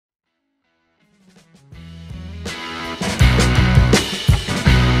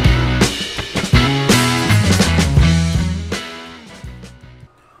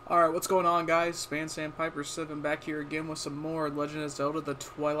Alright, what's going on, guys? Span Sandpiper 7 back here again with some more Legend of Zelda, the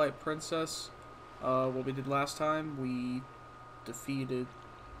Twilight Princess. What we did last time, we defeated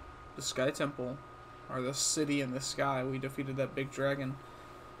the Sky Temple, or the city in the sky. We defeated that big dragon.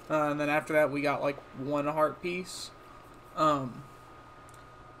 And then after that, we got like one heart piece. So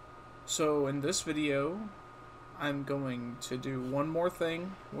in this video, I'm going to do one more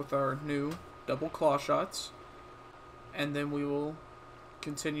thing with our new double claw shots. And then we will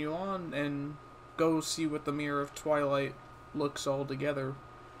continue on and go see what the Mirror of Twilight looks all together,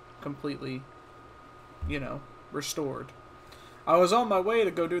 completely, you know, restored. I was on my way to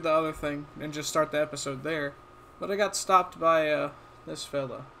go do the other thing and just start the episode there, but I got stopped by this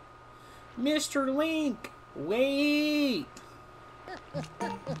fella. Mr. Link, wait!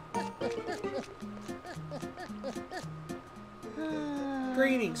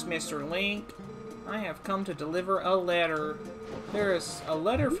 Greetings, Mr. Link. I have come to deliver a letter. There is a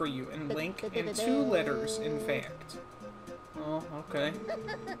letter for you, and Link, and 2 letters, in fact. Oh, okay.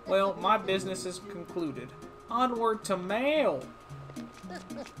 Well, my business is concluded. Onward to mail!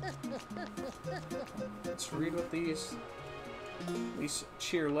 Let's read what these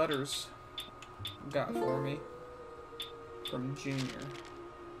cheer letters got for me. From Junior.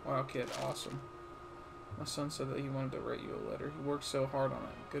 Wow, kid, awesome. My son said that he wanted to write you a letter. He worked so hard on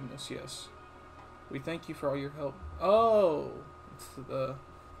it. Goodness, yes. We thank you for all your help. Oh! It's the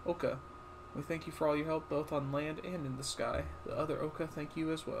Oka. We thank you for all your help both on land and in the sky. The other Oka thank you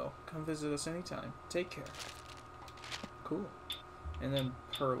as well. Come visit us anytime. Take care. Cool. And then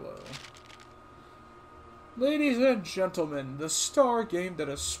Perlo. Ladies and gentlemen, the star game that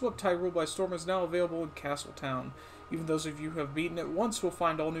has swept Hyrule by storm is now available in Castletown. Even those of you who have beaten it once will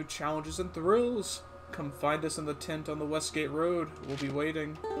find all new challenges and thrills. Come find us in the tent on the Westgate Road. We'll be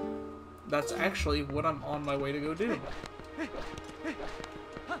waiting. That's actually what I'm on my way to go do.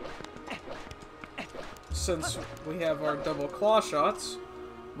 Since we have our double claw shots,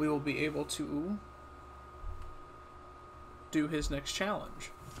 we will be able to do his next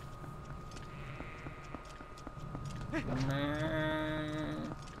challenge. Oh,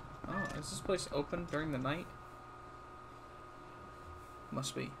 is this place open during the night?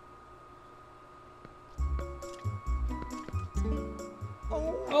 Must be.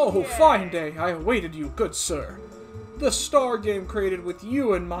 Oh, fine day. I awaited you, good sir. The star game created with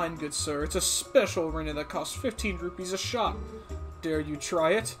you in mind, good sir. It's a special arena that costs 15 rupees a shot. Dare you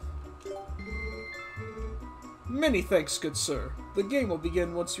try it? Many thanks, good sir. The game will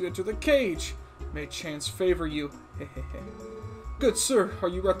begin once you enter the cage. May chance favor you. Good sir, are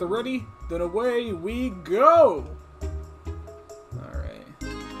you at the ready? Then away we go! Alright.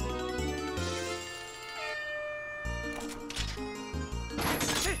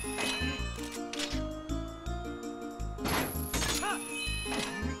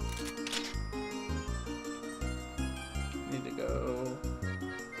 Need to go.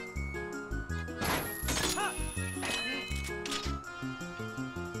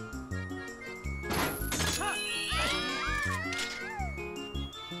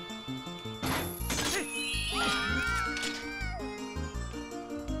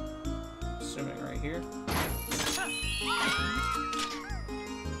 Assuming right here.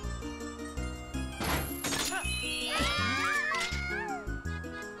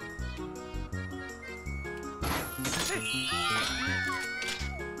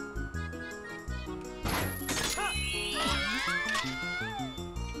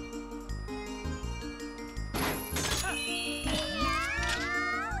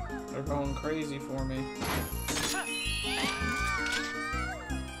 They're going crazy for me.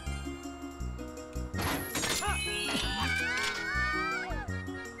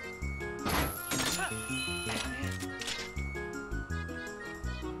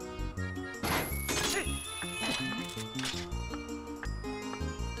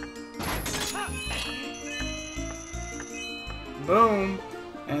 Boom!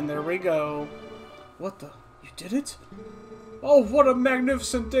 And there we go. What the? You did it? Oh, what a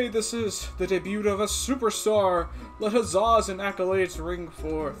magnificent day this is! The debut of a superstar! Let huzzahs and accolades ring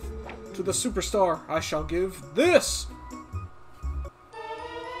forth. To the superstar, I shall give this!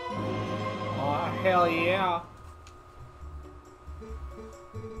 Aw, hell yeah!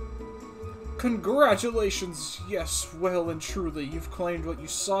 Congratulations! Yes, well and truly, you've claimed what you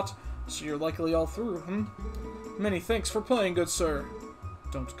sought, so you're likely all through, Many thanks for playing, good sir.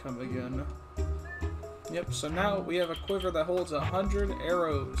 Don't come again. Yep, so now we have a quiver that holds 100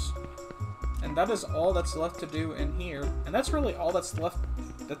 arrows. And that is all that's left to do in here. And that's really all that's left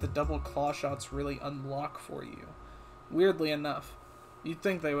that the double claw shots really unlock for you. Weirdly enough. You'd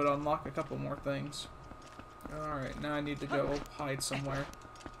think they would unlock a couple more things. Alright, now I need to go hide somewhere.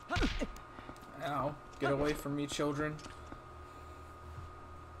 Ow. Get away from me, children.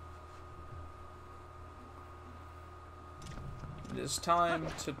 It is time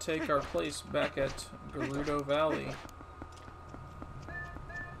to take our place back at Gerudo Valley.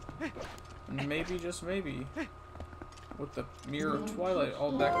 And maybe, just maybe, with the Mirror of Twilight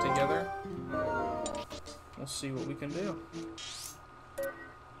all back together, we'll see what we can do.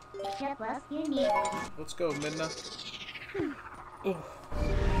 Let's go, Midna. Oh,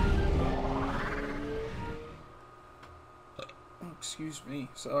 excuse me,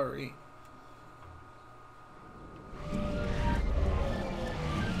 sorry.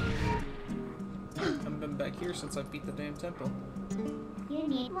 I've been back here since I beat the damn temple. You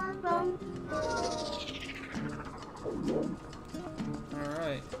need one from.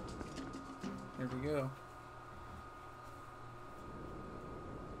 Alright. Here we go.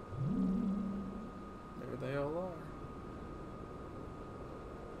 There they all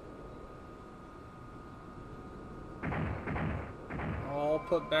are. All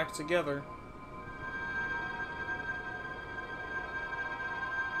put back together.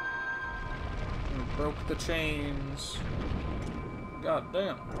 We broke the chains. God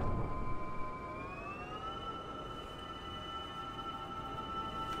damn.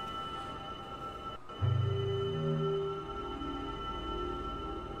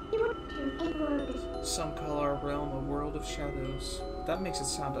 Some call our realm a world of shadows. That makes it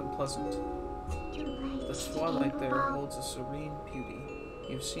sound unpleasant. The twilight there holds a serene beauty.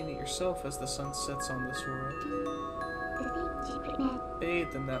 You've seen it yourself as the sun sets on this world.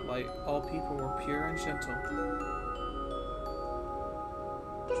 Bathed in that light, all people were pure and gentle.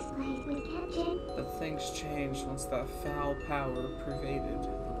 But things changed once that foul power pervaded the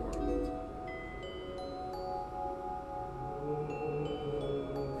world.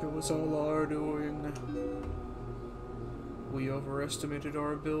 It was all our doing. We overestimated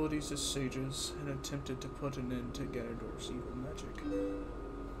our abilities as sages and attempted to put an end to Ganondorf's evil magic.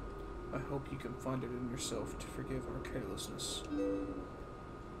 I hope you can find it in yourself to forgive our carelessness.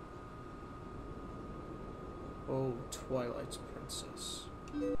 Oh, Twilight's princess.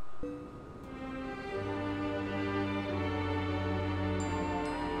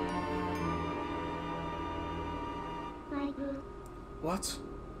 What?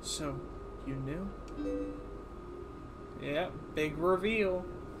 So, you knew? Yeah, big reveal.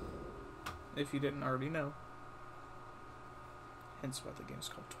 If you didn't already know. Hence why the game's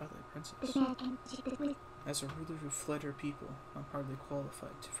called Twilight Princess. As a ruler who fled her people, I'm hardly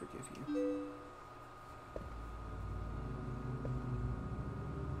qualified to forgive you.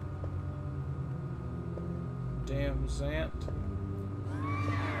 Damn Zant.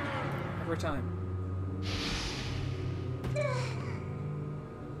 Every time.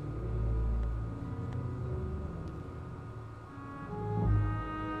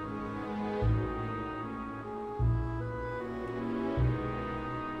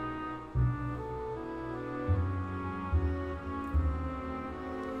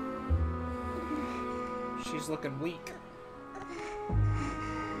 She's looking weak.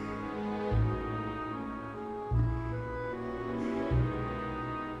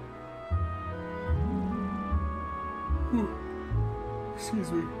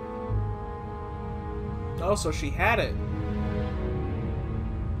 Excuse me. Also, she had it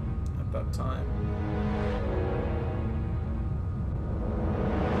at that time.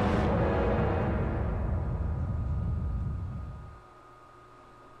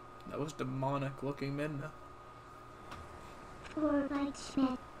 That was demonic looking Midna.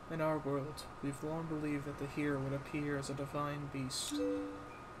 In our world, we've long believed that the hero would appear as a divine beast.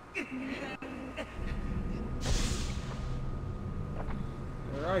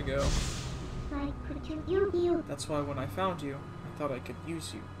 There I go. That's why when I found you, I thought I could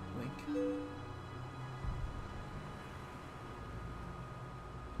use you, Link.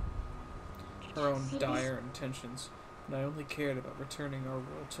 Her own dire intentions, and I only cared about returning our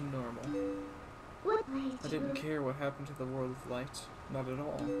world to normal. I didn't care what happened to the world of light, not at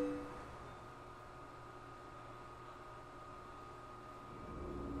all.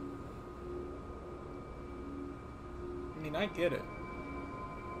 I mean, I get it.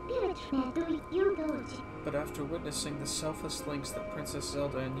 But after witnessing the selfless lengths that Princess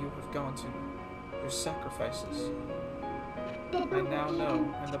Zelda and you have gone to, your sacrifices, I now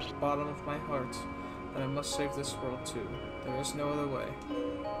know, in the bottom of my heart, that I must save this world too. There is no other way.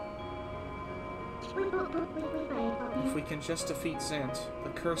 If we can just defeat Zant, the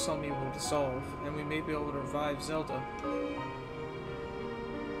curse on me will dissolve, and we may be able to revive Zelda.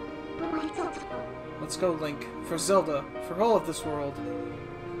 Let's go, Link. For Zelda. For all of this world.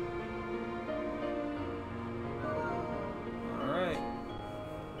 Alright.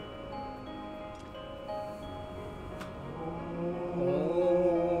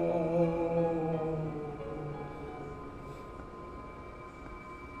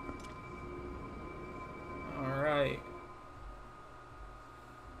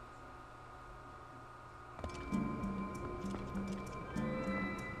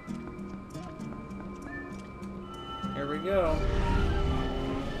 Here we go.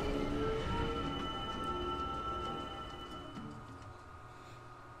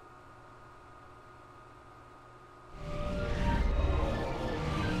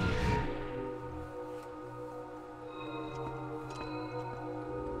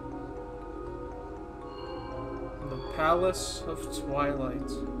 Palace of Twilight.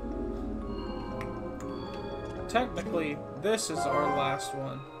 Technically, this is our last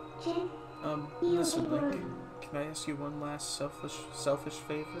one. Listen, Link. Can I ask you one last selfish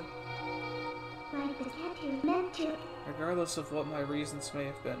favor? Regardless of what my reasons may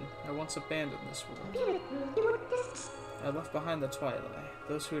have been, I once abandoned this world. I left behind the Twilight,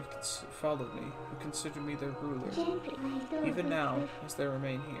 those who had followed me, who considered me their ruler. Even now, as they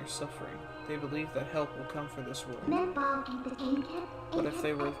remain here, suffering, they believe that help will come for this world. But if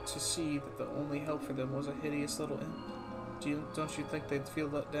they were to see that the only help for them was a hideous little imp, don't you think they'd feel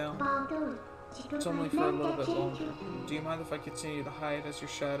let down? It's only for a little bit longer. Do you mind if I continue to hide as your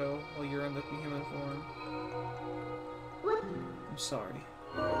shadow while you're in the human form? I'm sorry.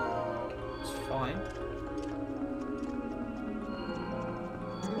 It's fine.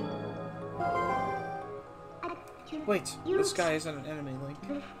 Wait, this guy isn't an enemy, Link.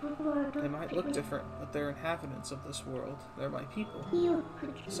 They might look different, but they're inhabitants of this world. They're my people.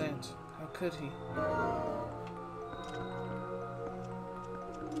 Sant, how could he?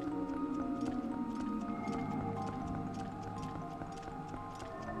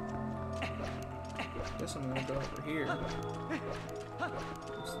 Guess I'm gonna go over here.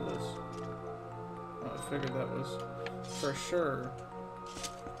 What's this? Oh, I figured that was for sure.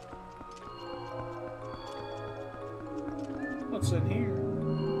 What's in here?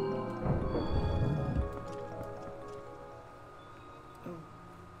 Oh,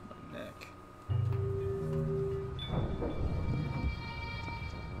 my neck.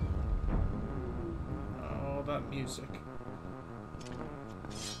 Oh, that music.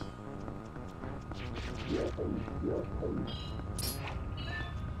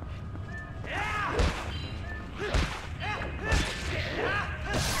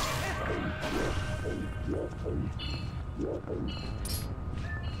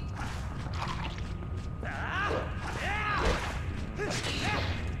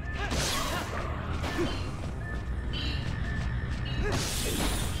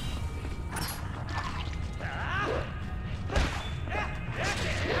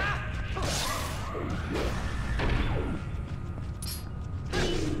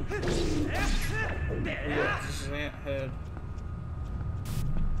 This is ant head.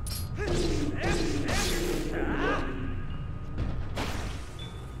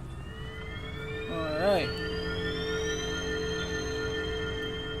 Alright.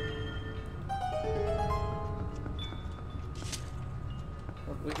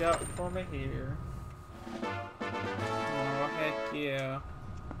 What we got for me here? Oh, heck yeah.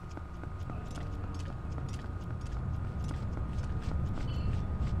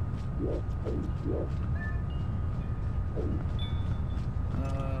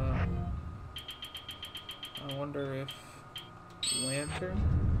 I wonder if lantern.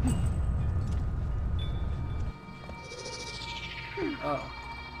 Oh.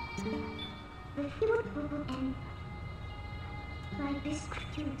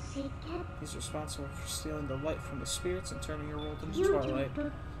 He's responsible for stealing the light from the spirits and turning your world into Twilight.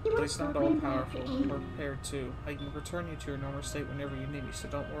 But he's not all powerful. We're prepared too. I can return you to your normal state whenever you need me, so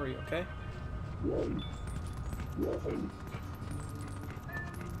don't worry, okay?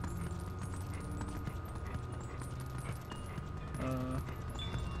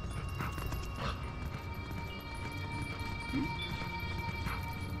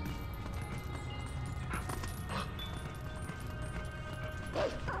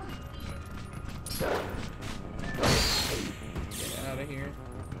 Get out of here.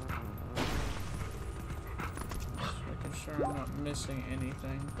 Just making sure I'm not missing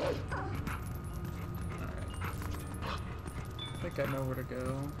anything. Alright. I think I know where to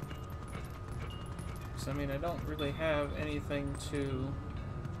go. So, I mean, I don't really have anything to...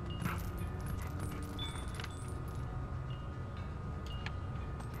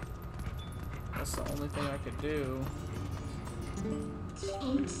 That's the only thing I could do.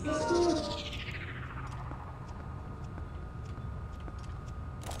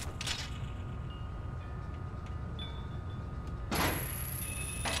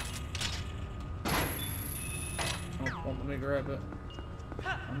 Oh, won't let me grab it.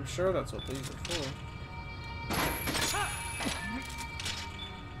 I'm sure that's what these are for.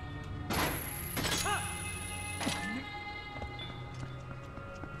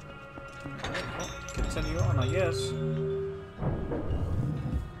 Continue on, I guess.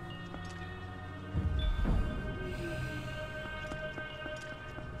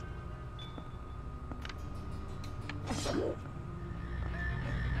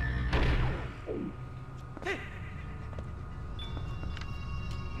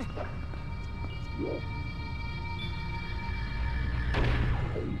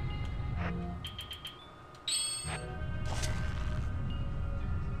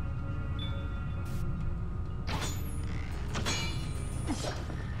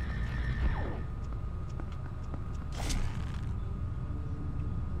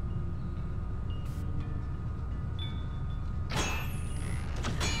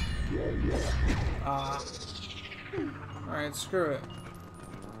 Ah. Alright, screw it.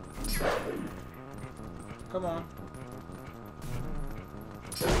 Come on.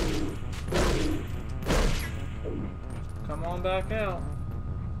 Come on back out.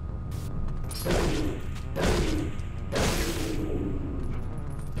 Little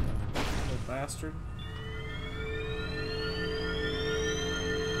bastard.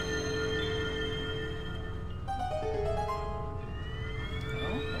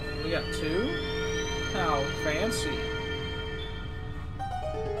 Oh, we got two? How fancy.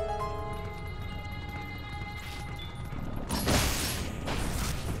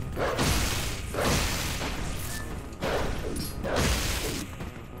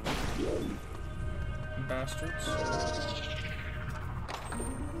 Bastards.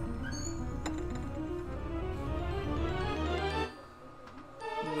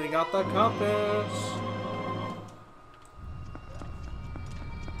 We got the compass.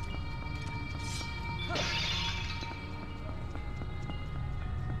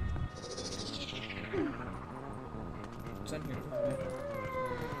 What's in here for me?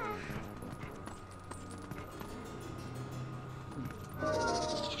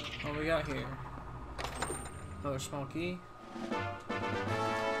 What we got here? Another small key.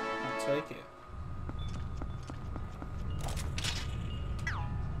 I'll take it.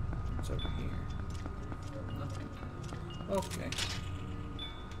 What's over here? Nothing. Okay.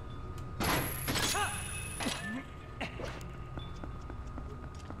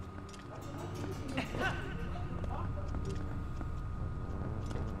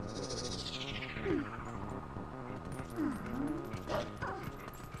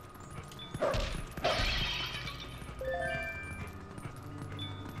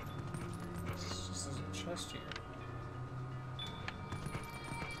 Chest here.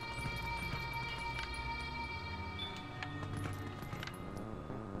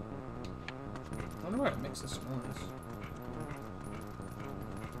 I wonder why it makes this noise.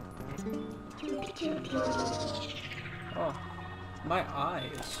 Oh, my eye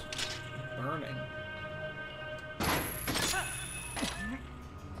is burning.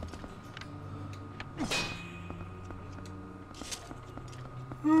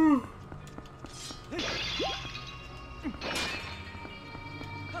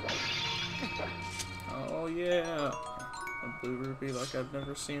 Oh yeah, a blue rupee like I've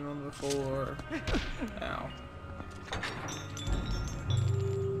never seen one before. Ow.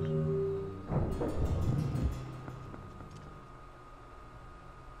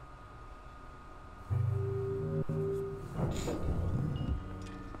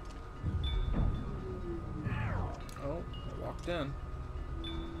 Oh, I walked in.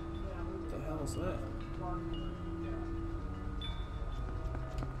 What the hell is that?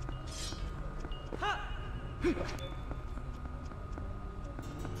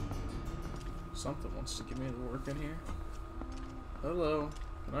 Something wants to give me the work in here. Hello.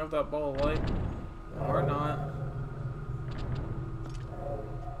 Can I have that ball of light? Or not.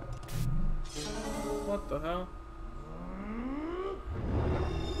 What the hell?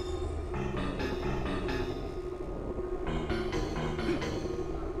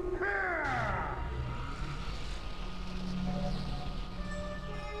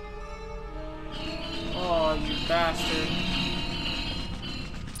 Oh, you bastard.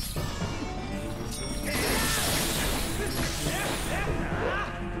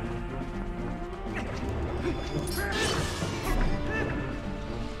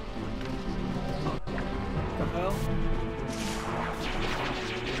 What the hell?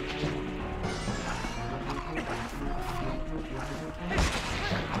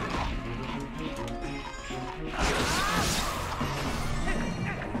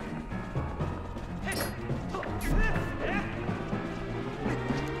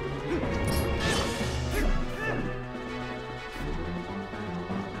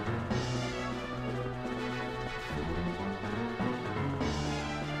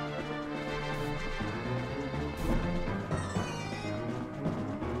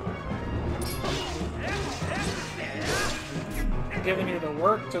 Giving you the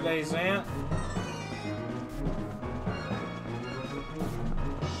work today, Zant.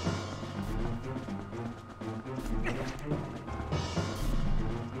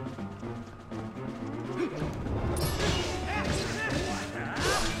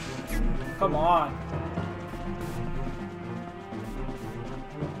 come on.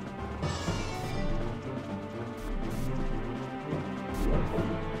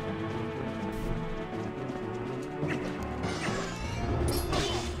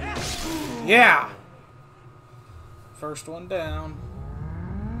 Yeah! First one down.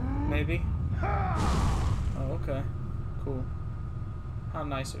 Maybe. Oh, okay. Cool. How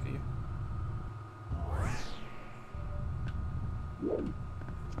nice of you.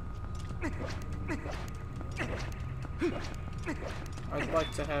 I'd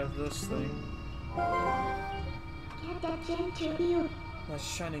like to have this thing. Get that gem to you. That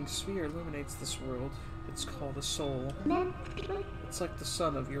shining sphere illuminates this world. It's called a soul. It's like the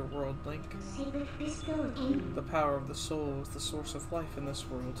sun of your world, Link. The power of the soul is the source of life in this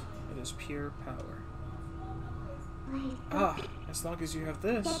world. It is pure power. Ah, as long as you have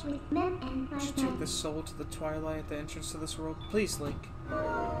this. You should take this soul to the Twilight at the entrance to this world. Please, Link.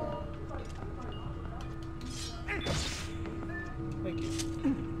 Thank you.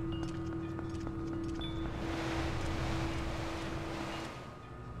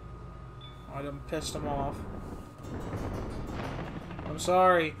 I done pissed him off. I'm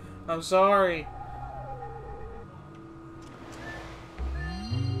sorry. I'm sorry.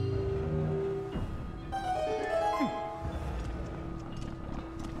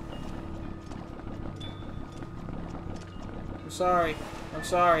 I'm sorry. I'm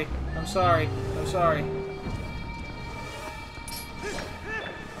sorry. I'm sorry. I'm sorry.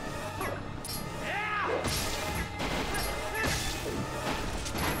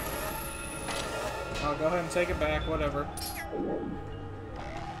 I'll go ahead and take it back, whatever.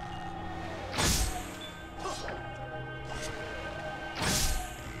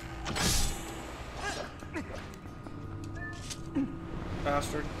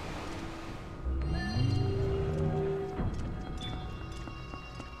 Bastard.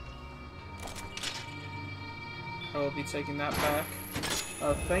 I will be taking that back.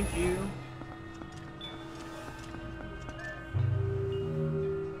 Thank you.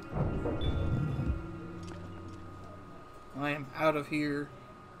 I am out of here.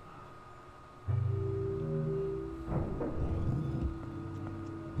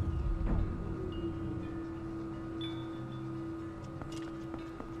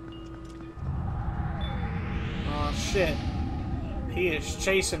 Oh shit. He is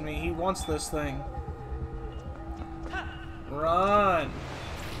chasing me. He wants this thing. Run!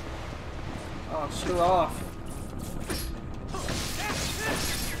 Oh, screw off.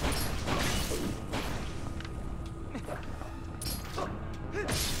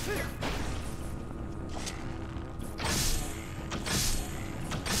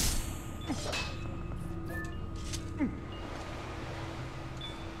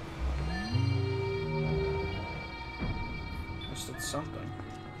 Just did something.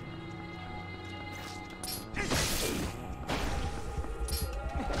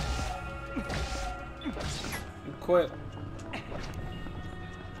 You quit.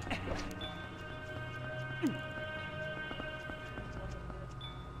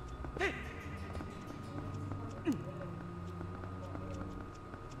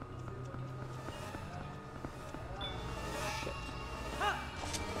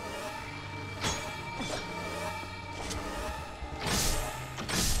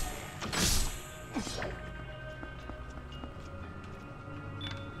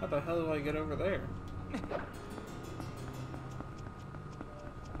 How the hell do I get over there? I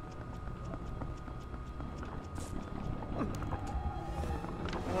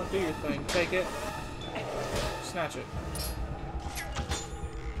want to do your thing. Take it. Snatch it.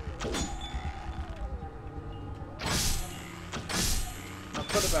 Now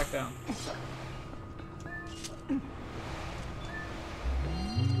put it back down.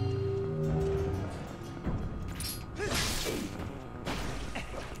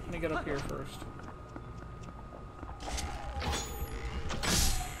 Let me get up here first.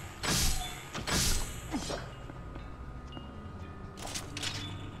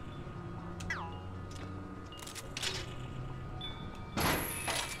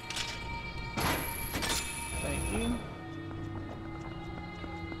 Thank you.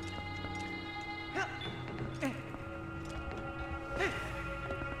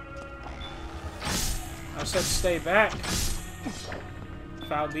 I said stay back.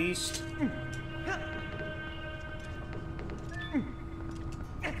 Foul beast.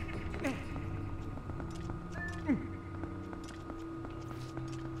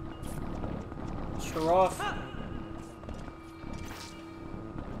 Screw off.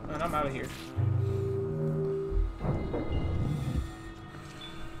 And I'm out of here.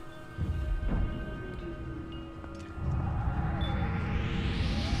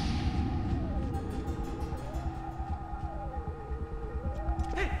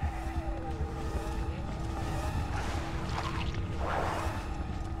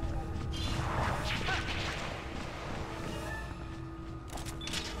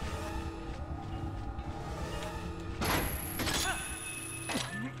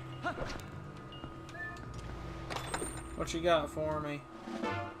 what you got for me?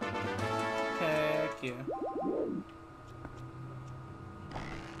 Heck yeah.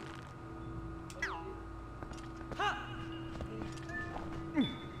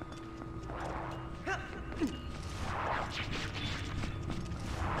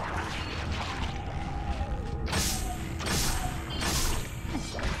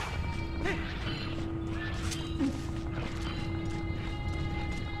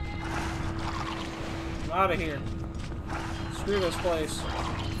 Out of here. Screw this place.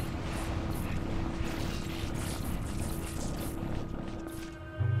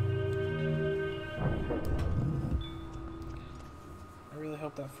 I really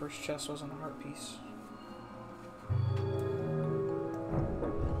hope that first chest wasn't a heart piece.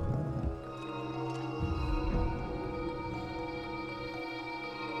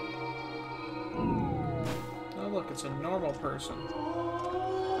 Oh look, it's a normal person.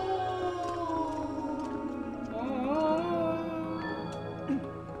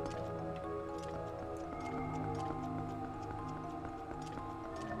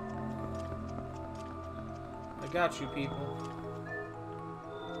 Got you, people.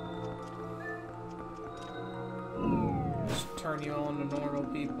 Just turn you all into normal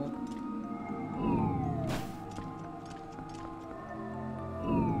people.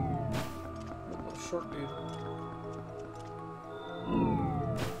 Oh, short dude.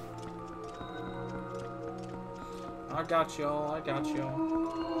 I got y'all. I got y'all.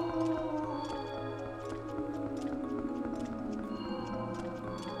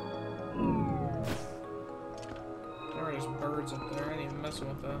 Birds up there. I ain't even messing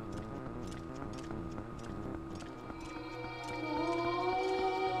with that.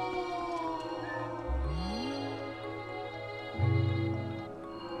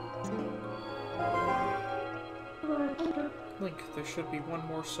 Link, there should be one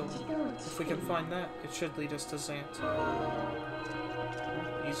more soul. If we can find that, it should lead us to Zant.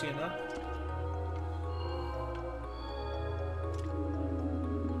 Easy enough.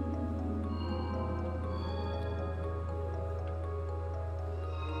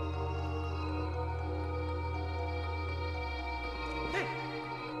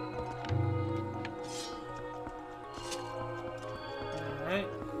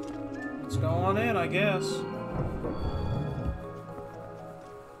 Let's go on in, I guess.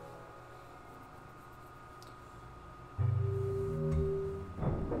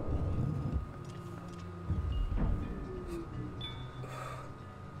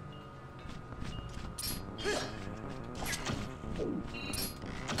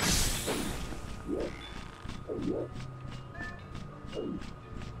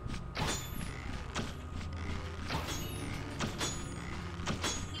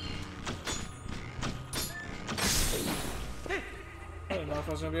 I didn't know if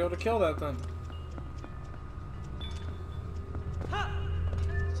I was gonna be able to kill that thing.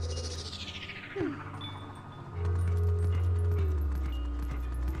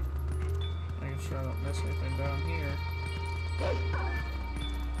 Making sure I don't miss anything down here.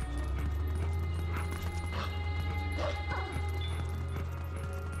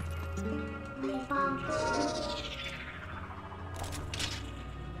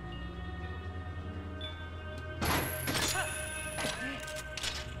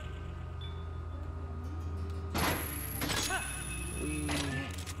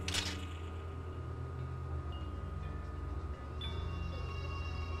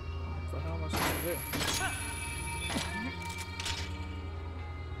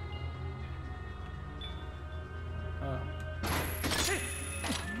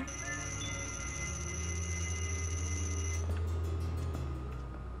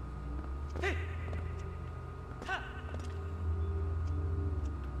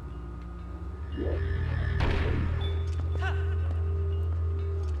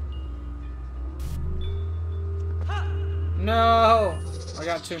 No! I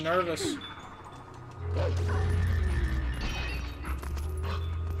got too nervous.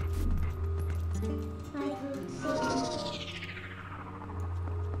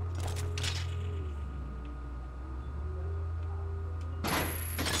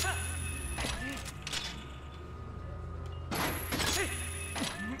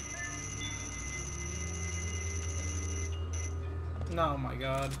 Oh my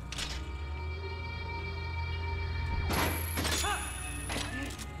god.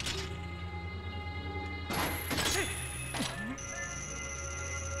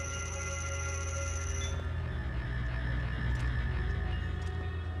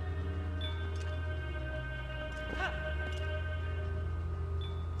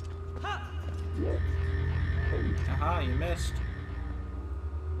 Aha, you missed.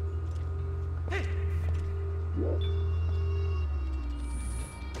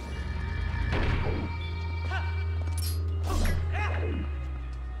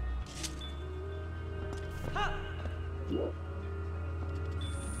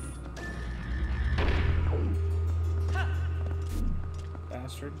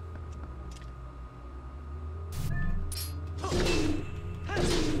 bastard.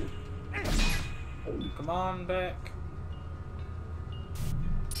 Come on back.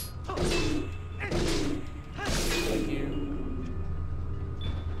 Thank you.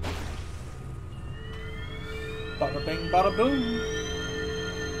 Bada bing, bada boom.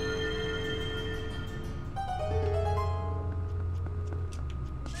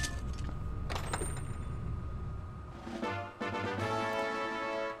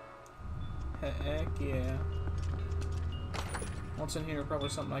 Heck yeah. What's in here? Probably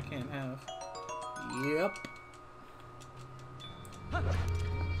something I can't have. Yep.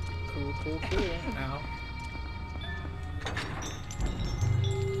 Cool, cool, cool. Ow.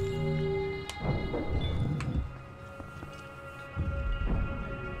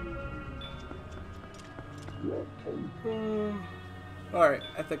 Alright,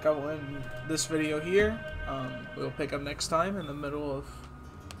 I think I will end this video here. We'll pick up next time in the middle of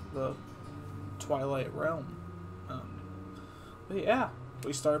the Twilight realm. But yeah,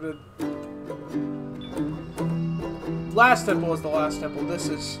 we started... Last temple was the last temple. This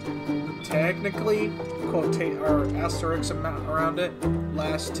is technically, quotate or asterisk amount around it,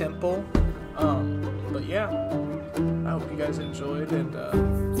 last temple. But yeah, I hope you guys enjoyed, and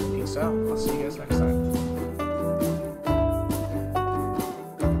peace out. I'll see you guys next time.